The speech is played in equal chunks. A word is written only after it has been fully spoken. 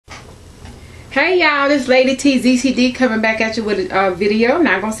Hey y'all, this Lady T ZCD coming back at you with a video. I'm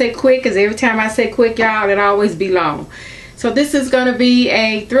not gonna say quick because every time I say quick, y'all, it always be long. So this is gonna be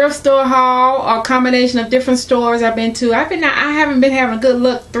a thrift store haul, a combination of different stores I've been to. I haven't been having a good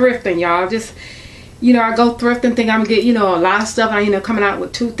look thrifting, y'all. Just, you know, I go thrifting, think I'm gonna get, you know, a lot of stuff. I end up coming out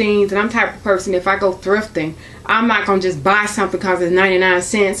with two things, and I'm the type of person, if I go thrifting, I'm not gonna just buy something because it's 99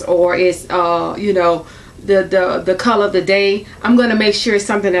 cents or it's you know, the color of the day. I'm gonna make sure it's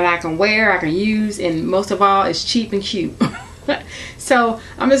something that I can wear, I can use, and most of all, it's cheap and cute. So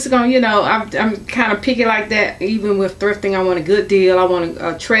I'm just gonna, you know, I'm kind of picky like that. Even with thrifting, I want a good deal, I want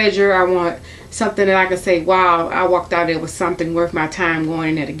a treasure, I want something that I can say, wow, I walked out there with something worth my time going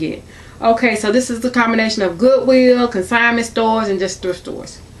in there to get. Okay, so this is the combination of Goodwill, consignment stores, and just thrift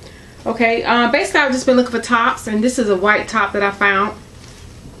stores. Okay, basically I've just been looking for tops, and this is a white top that I found.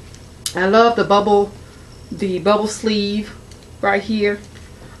 I love the bubble sleeve right here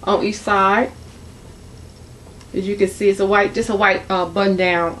on each side. As you can see, it's a white, just a white button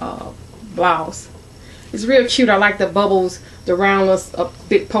down blouse. It's real cute. I like the bubbles, the round little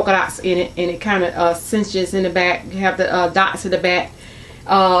big polka dots in it, and it kind of cinches in the back. You have the dots in the back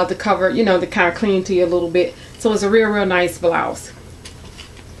to cover, you know, to kind of cling to you a little bit. So it's a real nice blouse.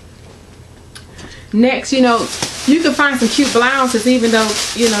 Next, you know, you can find some cute blouses, even though,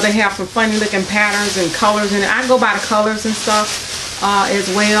 you know, they have some funny looking patterns and colors in it. I go by the colors and stuff as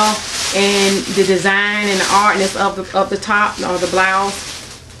well, and the design and the artness of the top or the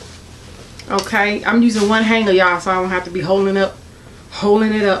blouse. Okay, I'm using one hanger, y'all, so I don't have to be holding it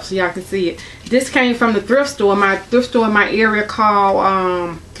up so y'all can see it. This came from the thrift store, my thrift store in my area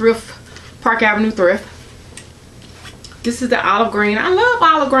called Park Avenue Thrift. This is the olive green. I love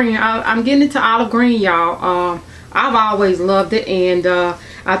olive green. I'm getting into olive green, y'all. I've always loved it, and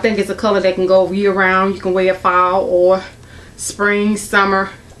I think it's a color that can go year round. You can wear it fall or spring,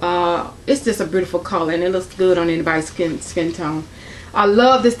 summer. It's just a beautiful color, and it looks good on anybody's skin tone. I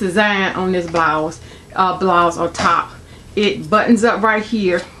love this design on this blouse or top. It buttons up right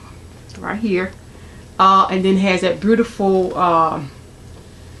here, and then has that beautiful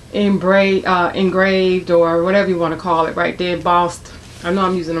engraved or whatever you want to call it right there, embossed. I know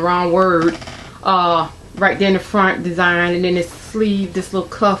I'm using the wrong word. Right there in the front design, and then this sleeve, this little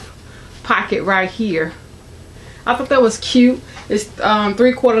cuff pocket right here. I thought that was cute. It's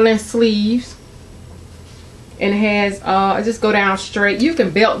 3/4 length sleeves, and it has just go down straight. You can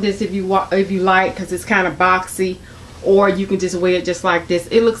belt this if you like, because it's kind of boxy, or you can just wear it just like this.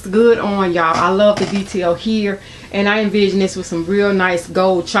 It looks good on, y'all. I love the detail here, and I envision this with some real nice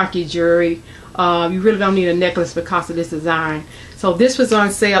gold chunky jewelry. You really don't need a necklace because of this design. So this was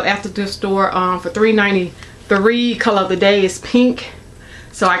on sale at the thrift store for $3.93. Color of the day is pink,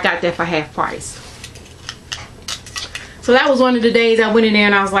 so I got that for half price. So that was one of the days I went in there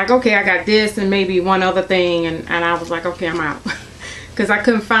and I was like, okay, I got this and maybe one other thing, and I was like, okay, I'm out, because I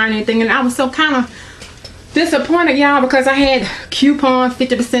couldn't find anything, and I was so kind of disappointed, y'all, because I had coupon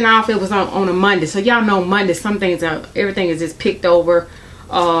 50% off. It was on a Monday, so y'all know Monday some things everything is just picked over.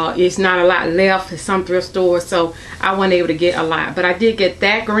 It's not a lot left at some thrift stores, so I wasn't able to get a lot, but I did get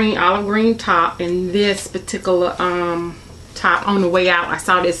that green, olive green top, and this particular top on the way out. I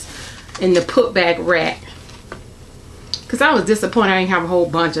saw this in the put back rack because I was disappointed I didn't have a whole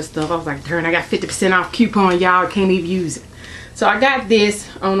bunch of stuff. I was like, darn, I got 50% off coupon, y'all, can't even use it. So I got this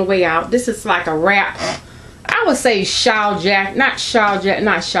on the way out. This is like a wrap, I would say shawl jacket, not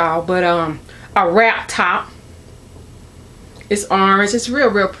shawl, but a wrap top. It's orange. It's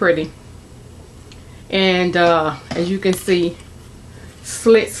real pretty, and as you can see,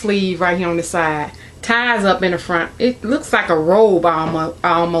 slit sleeve right here on the side, ties up in the front. It looks like a robe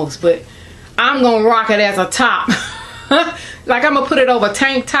almost, but I'm gonna rock it as a top. Like, I'm gonna put it over a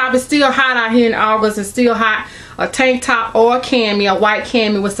tank top. It's still hot out here in August. It's still hot. A tank top or a cami, a white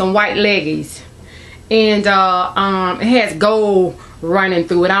cami with some white leggings, and it has gold running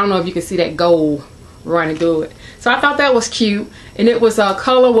through it. I don't know if you can see that gold running through it. So I thought that was cute, and it was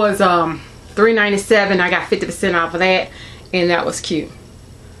color was $3.97. I got 50% off of that, and that was cute.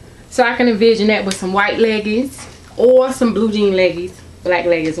 So I can envision that with some white leggings or some blue jean leggings, black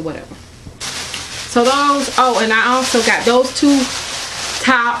leggings, or whatever. So those, oh, and I also got those two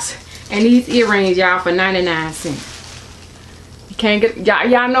tops and these earrings, y'all, for 99 cents. You can't get,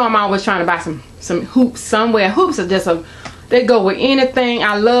 y'all know I'm always trying to buy some hoops somewhere. Hoops are just they go with anything.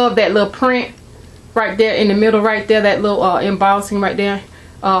 I love that little print right there in the middle, right there, that little embossing right there,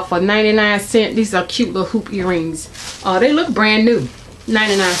 for 99 cents. These are cute little hoop earrings. They look brand new,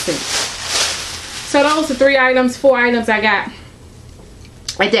 99 cents. So those are 4 items I got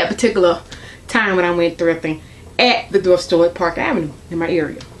at that particular time when I went thrifting at the thrift store at Park Avenue in my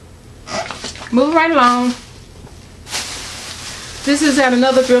area. Move right along. This is at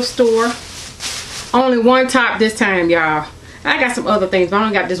another thrift store. Only one top this time, y'all. I got some other things, but I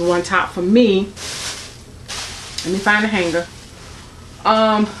only got this one top for me. Let me find a hanger.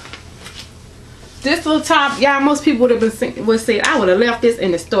 This little top, y'all, most people would say I would have left this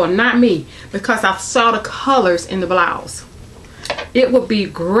in the store. Not me, because I saw the colors in the blouse. It would be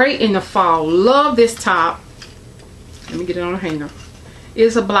great in the fall. Love this top. Let me get it on a hanger.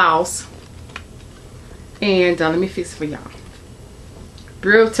 It's a blouse. And let me fix it for y'all.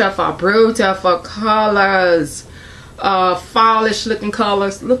 Beautiful colors. Fallish looking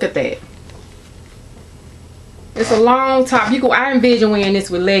colors. Look at that. It's a long top. I envision wearing this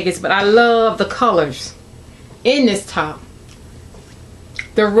with leggings, but I love the colors in this top.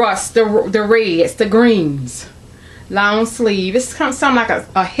 The rust, the reds, the greens. Long sleeve. It's something like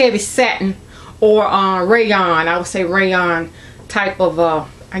a heavy satin or rayon. I would say rayon type of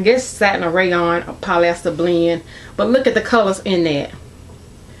I guess satin or rayon or polyester blend. But look at the colors in that.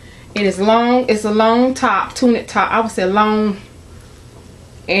 It is long. It's a long top, tunic top. I would say long,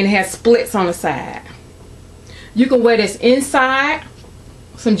 and it has splits on the side. You can wear this inside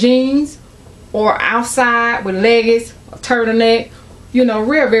some jeans or outside with leggings, a turtleneck. You know,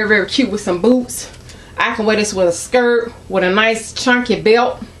 real, very, very cute with some boots. I can wear this with a skirt with a nice chunky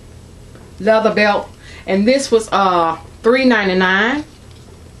belt, leather belt. And this was $3.99.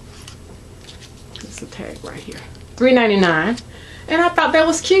 It's a tag right here. $3.99. And I thought that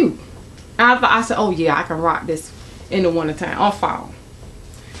was cute. I said, oh yeah, I can rock this in the wintertime or fall.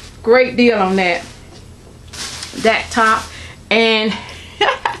 Great deal on that top. And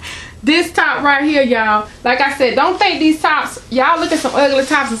this top right here, y'all, like I said, don't think these tops, y'all look at some ugly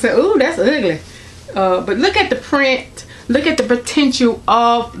tops and say, ooh, that's ugly. But look at the print, look at the potential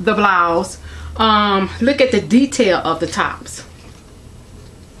of the blouse, look at the detail of the tops,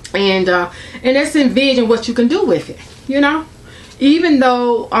 and let's envision what you can do with it. You know, even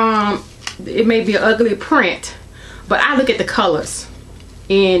though it may be an ugly print, but I look at the colors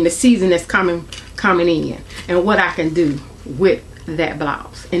and the season that's coming in and what I can do with that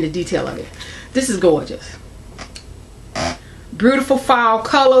blouse and the detail of it. This is gorgeous. Beautiful fall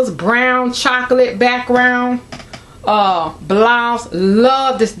colors, brown chocolate background, blouse.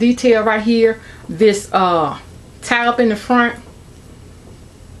 Love this detail right here. This tie up in the front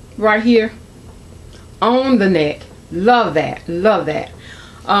right here on the neck. Love that. Love that.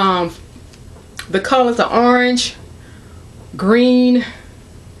 The colors are orange, green,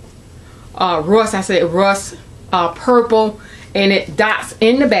 rust. I said rust, purple, and it dots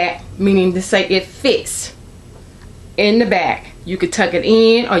in the back, meaning to say it fits in the back. You can tuck it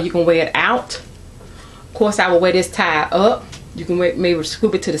in or you can wear it out. Of course, I will wear this tied up. You can maybe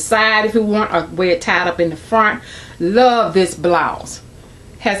scoop it to the side if you want, or wear it tied up in the front. Love this blouse.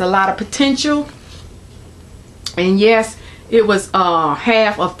 Has a lot of potential. And yes, it was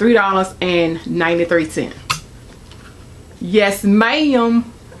half of $3.93. Yes, ma'am.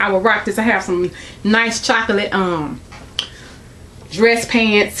 I will rock this. I have some nice chocolate dress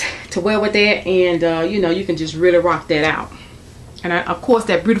pants to wear with that, and you know, you can just really rock that out. And of course,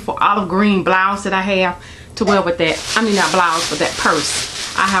 that beautiful olive green blouse that I have to wear with that. I mean, not blouse, but that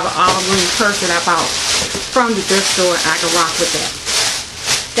purse. I have an olive green purse that I bought from the thrift store, and I can rock with that.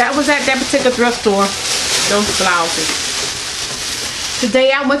 That was at that particular thrift store. Those blouses.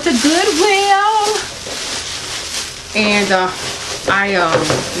 Today I went to Goodwill, and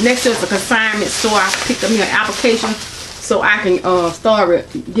next to it's a consignment store. I picked up me an application so I can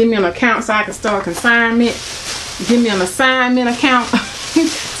give me an account so I can start consignment. Give me an assignment account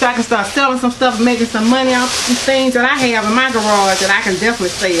so I can start selling some stuff and making some money off some things that I have in my garage that I can definitely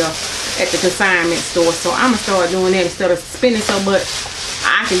sell at the consignment store. So I'm gonna start doing that instead of spending so much.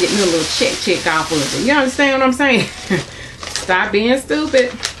 I can get me a little check off of it. You understand what I'm saying? Stop being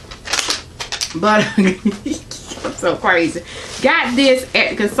stupid. But I'm so crazy. Got this at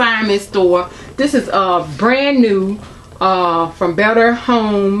the consignment store. This is brand new from Better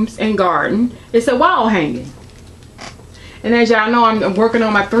Homes and Garden. It's a wall hanging. And as y'all know, I'm working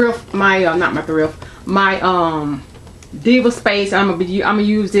on my thrift, my diva space. I'm gonna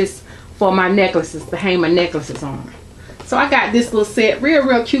use this for my necklaces, to hang my necklaces on. So I got this little set,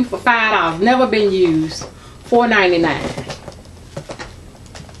 real cute, for $5. Never been used. $4.99.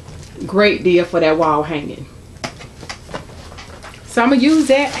 Great deal for that wall hanging. So I'm gonna use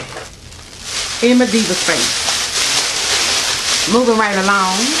that in my diva space. Moving right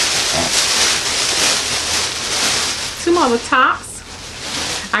along. Some other tops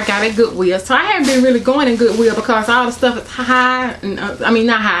I got at Goodwill. So I haven't been really going in Goodwill because all the stuff is high, and I mean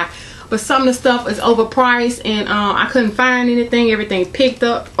not high, but some of the stuff is overpriced, and I couldn't find anything. Everything picked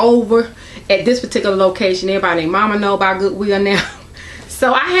up over at this particular location. Everybody and mama know about Goodwill now.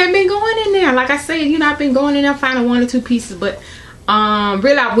 So I haven't been going in there. Like I said, you know, I've been going in there finding 1 or 2 pieces, but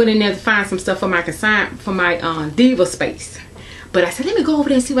really I went in there to find some stuff for my diva space. But I said, let me go over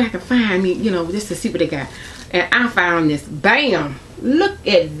there and see what I can find me, you know, just to see what they got. And I found this. Bam! Look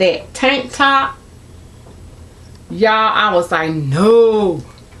at that tank top. Y'all, I was like, no.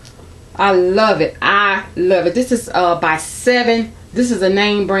 I love it. I love it. This is by 7. This is a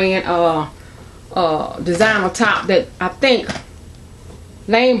name brand designer top that I think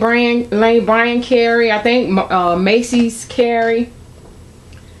Lane Bryant carry. I think Macy's carry.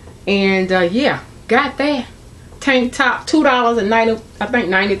 And yeah, got that tank top,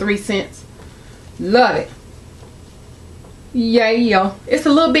 $2.93. Love it. Yeah, it's a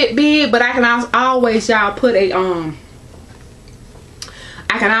little bit big, but I can always, y'all, put a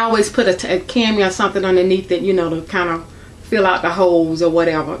I can always put a cami or something underneath it, you know, to kind of fill out the holes or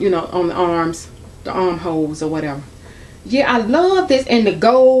whatever, you know, on the arms, the arm holes or whatever. Yeah, I love this, and the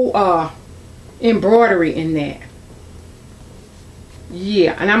gold embroidery in that.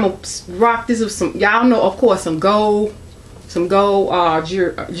 Yeah, and I'm gonna rock this with some, y'all know, of course, some gold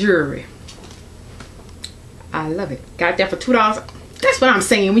jewelry. I love it. Got that for $2. That's what I'm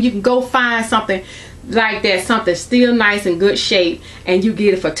saying. When you can go find something like that, something still nice and good shape, and you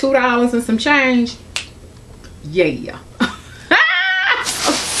get it for $2 and some change. Yeah.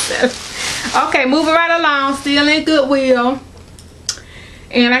 Okay, moving right along. Still in Goodwill.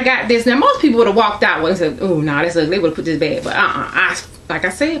 And I got this. Now, most people would have walked out and said, oh, no, that's ugly. They would have put this bad. But like I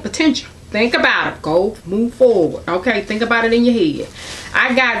said, potential. Think about it. Go, move forward. Okay, think about it in your head.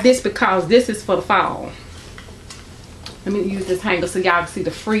 I got this because this is for the fall. Let me use this hanger so y'all can see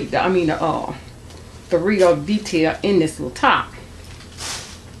the real detail in this little top.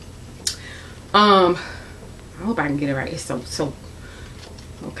 I hope I can get it right. It's so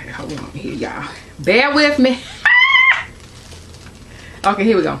okay, hold on here, y'all. Bear with me. Okay,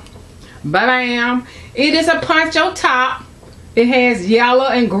 here we go. Bam. It is a poncho top. It has yellow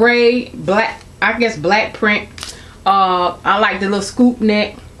and gray, black, I guess black print. I like the little scoop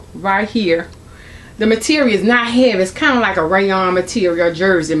neck right here. The material is not heavy. It's kind of like a rayon material,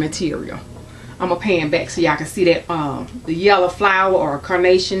 jersey material. I'm gonna pan back so y'all can see that the yellow flower or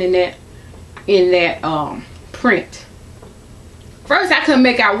carnation in that print. First, I couldn't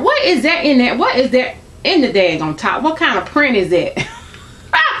make out what is that in that. What is that in the daggone top? What kind of print is that?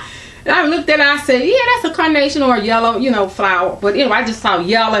 And I looked at it. I said, yeah, that's a carnation or a yellow, you know, flower. But anyway, I just saw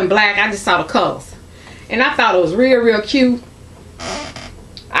yellow and black. I just saw the colors, and I thought it was real cute.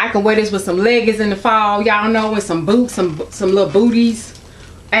 I can wear this with some leggings in the fall, y'all know, with some boots, some little booties,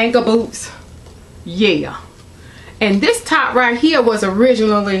 ankle boots. Yeah. And this top right here was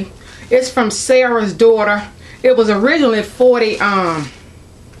originally, it's from Sarah's daughter. It was originally 48,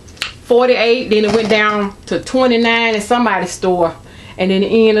 then it went down to 29 in somebody's store, and then it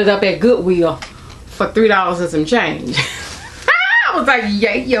ended up at Goodwill for $3 and some change. I was like,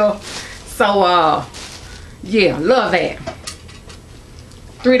 yeah. So yeah, love that.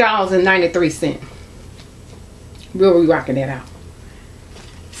 $3.93. We'll be rocking that out.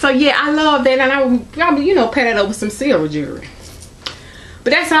 So yeah, I love that, and I would, you know, pair that up with some silver jewelry.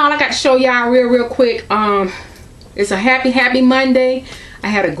 But that's all I got to show y'all real quick. It's a happy Monday. I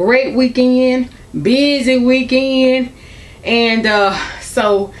had a great weekend, busy weekend, and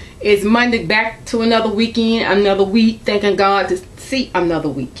so it's Monday, back to another weekend, another week. Thanking God to see another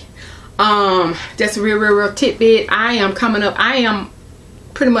week. Just a real tidbit. I am coming up. I am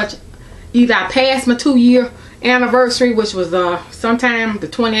pretty much either I passed my 2-year anniversary, which was sometime the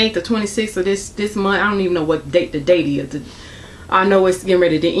 28th or 26th of this month. I don't even know what date the date is. I know it's getting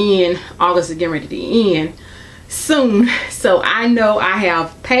ready to end. August is getting ready to end soon. So I know I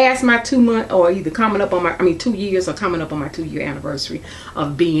have passed my 2 month, or either coming up on my 2 years, or coming up on my 2-year anniversary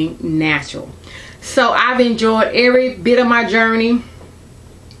of being natural. So I've enjoyed every bit of my journey.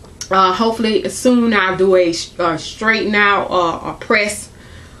 Hopefully soon I'll do a straighten out a press,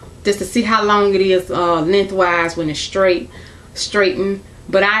 just to see how long it is lengthwise when it's straightened.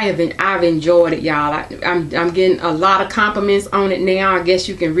 But I've enjoyed it, y'all. I'm getting a lot of compliments on it now. I guess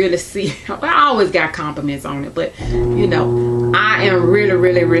you can really see. I always got compliments on it, but you know, I am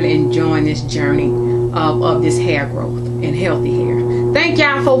really enjoying this journey of this hair growth and healthy hair. Thank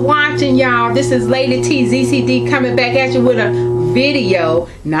y'all for watching, y'all. This is Lady T ZCD coming back at you with a video,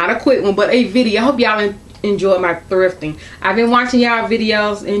 not a quick one, but a video. I hope y'all enjoy my thrifting. I've been watching y'all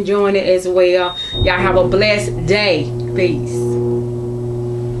videos, enjoying it as well. Y'all have a blessed day. Peace.